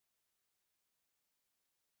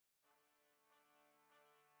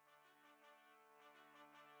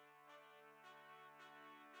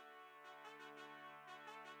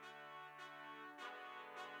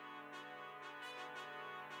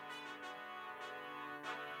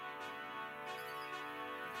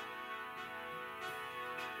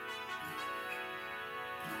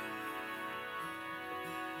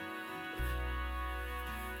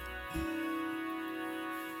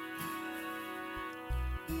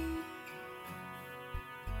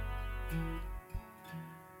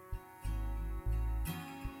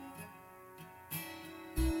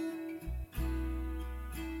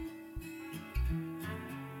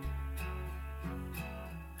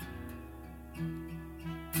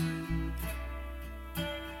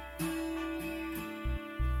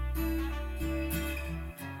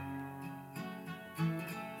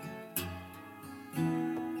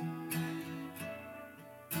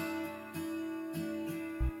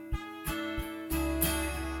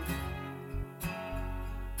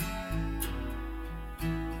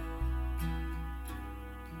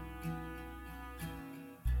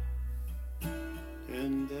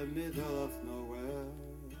middle of nowhere.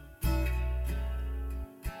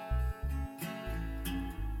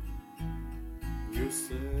 You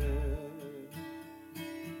said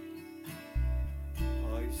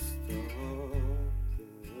I stopped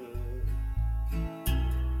there.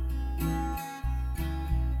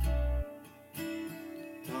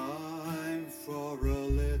 Time for a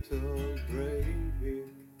little break.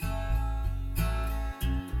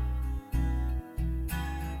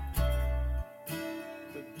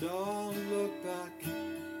 Don't look back,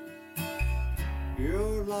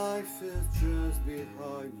 your life is just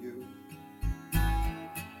behind you.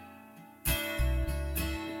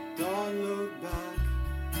 Don't look back,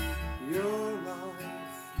 your life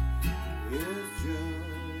is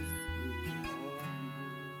just behind you.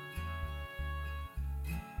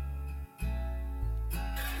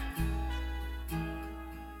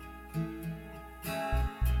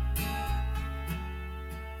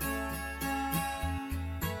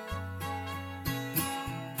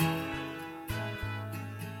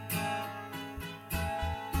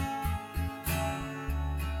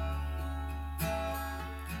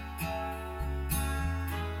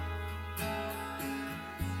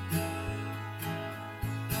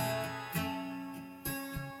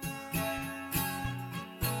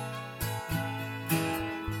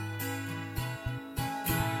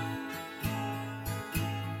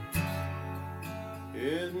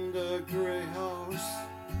 In the grey house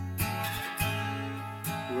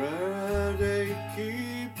where they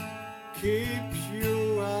keep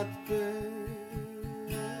you at bay,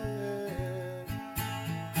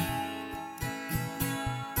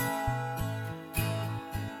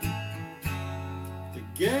 they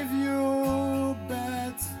gave you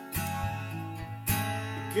beds,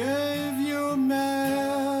 they gave you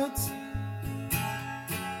meds,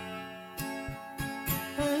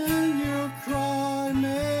 and you cry,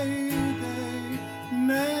 Mayday,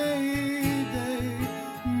 Mayday,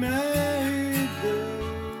 Mayday.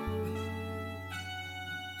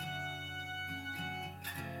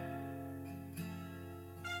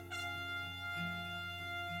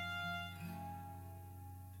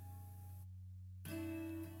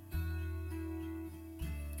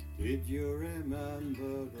 Did you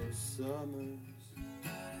remember those summers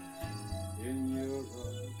in Europe?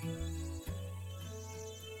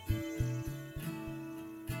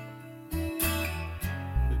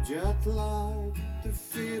 The jet lag, the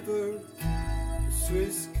fever, the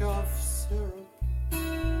Swiss cough syrup, the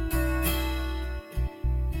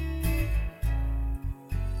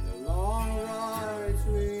long rides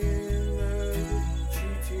we made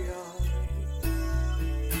GTI,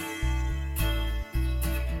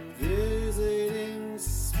 visiting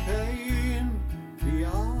Spain, the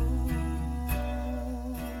Alps,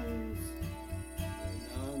 and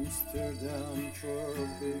Amsterdam for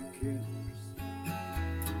beginners.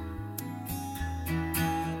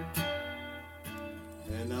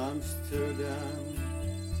 And Amsterdam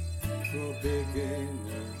for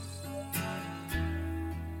beginners.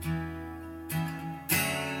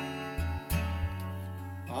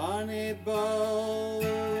 Unable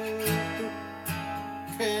to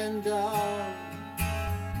pin down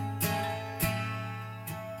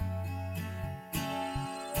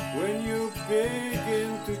when you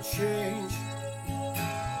begin to change.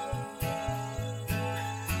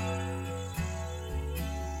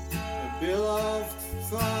 A beloved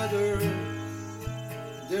father,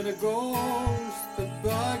 then a ghost, a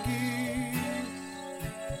buggy,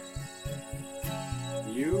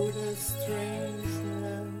 you the strange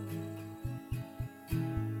man.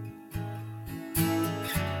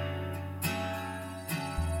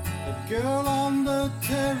 A girl on the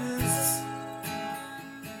terrace,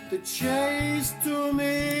 the chase to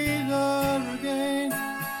meet her again.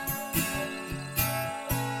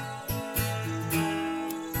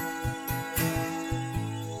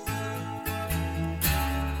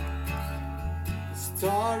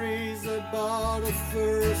 Stories about a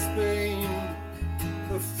first pain,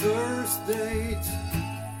 a first date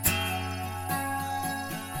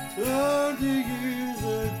 30 years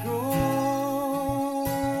ago.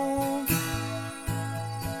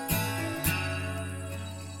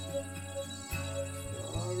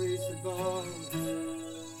 Stories about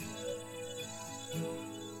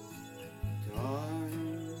time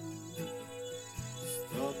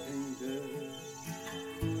stopping there.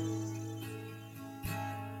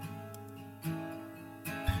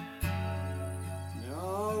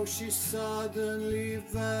 She suddenly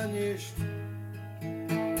vanished.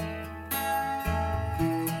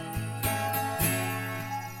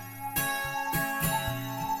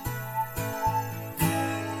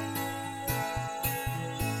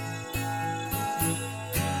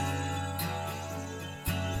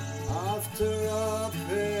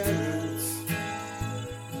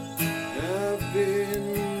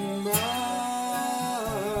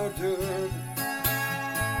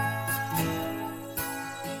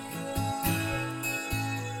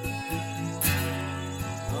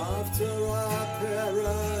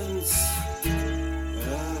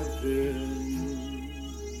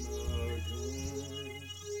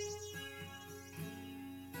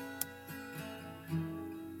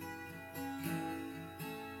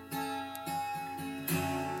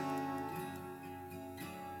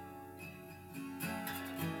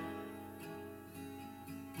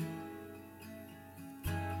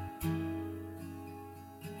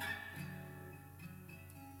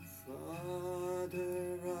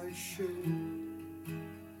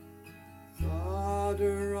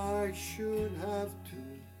 I should have to.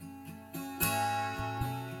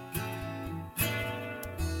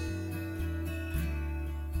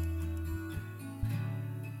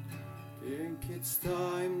 Think it's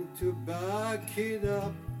time to back it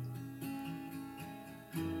up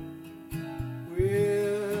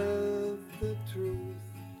with the truth.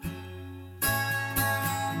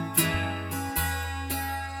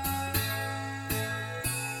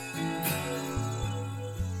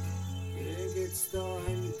 Think it's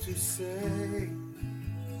time to say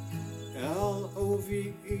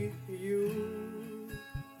L-O-V-E-U.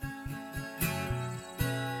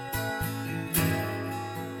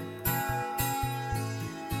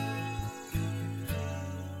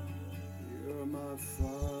 You're my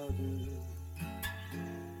father,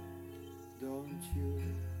 don't you?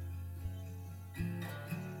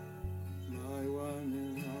 My one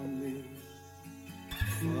and only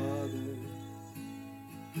father.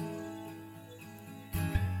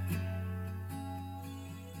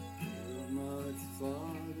 You're my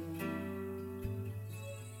father.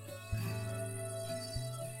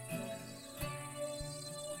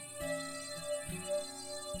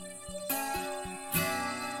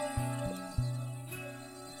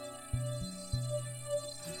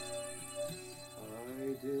 I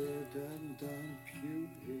didn't dump you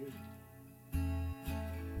here.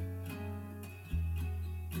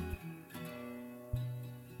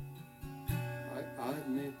 I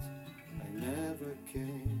admit I never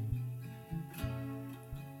came.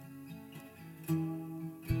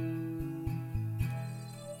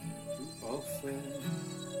 Too often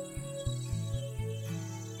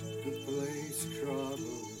to place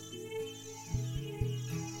trouble with you.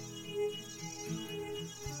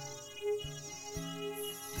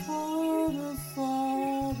 Father,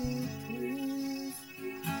 Father, please.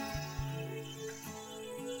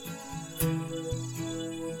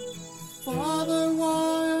 Father,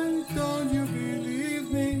 why don't you believe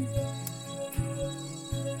me?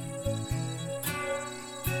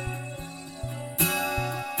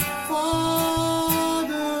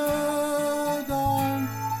 Father, don't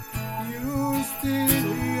you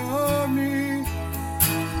still hear me?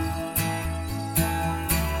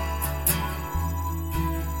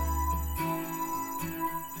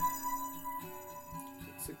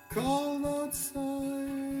 It's a cold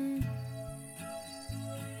outside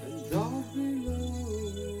and dark below.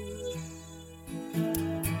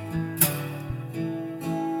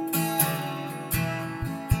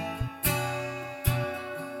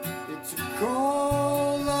 It's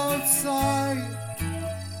cold outside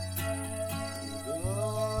and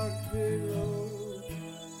dark below.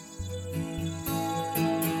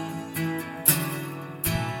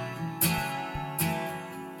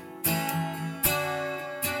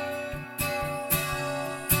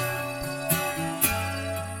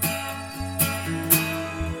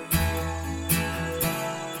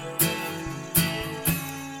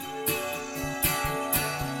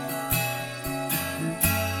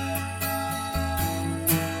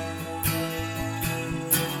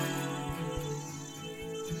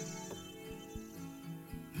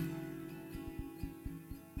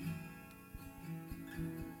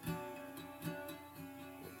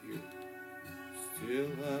 You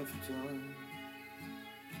still have time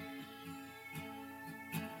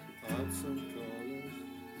to add some colors.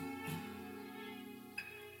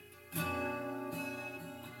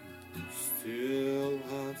 Still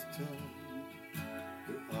have time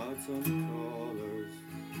to add some colors.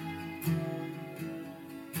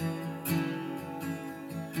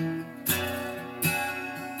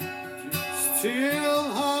 Still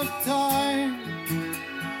have time to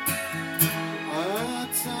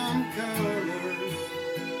add some colors.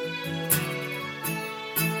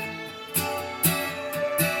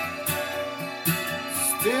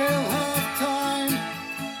 Still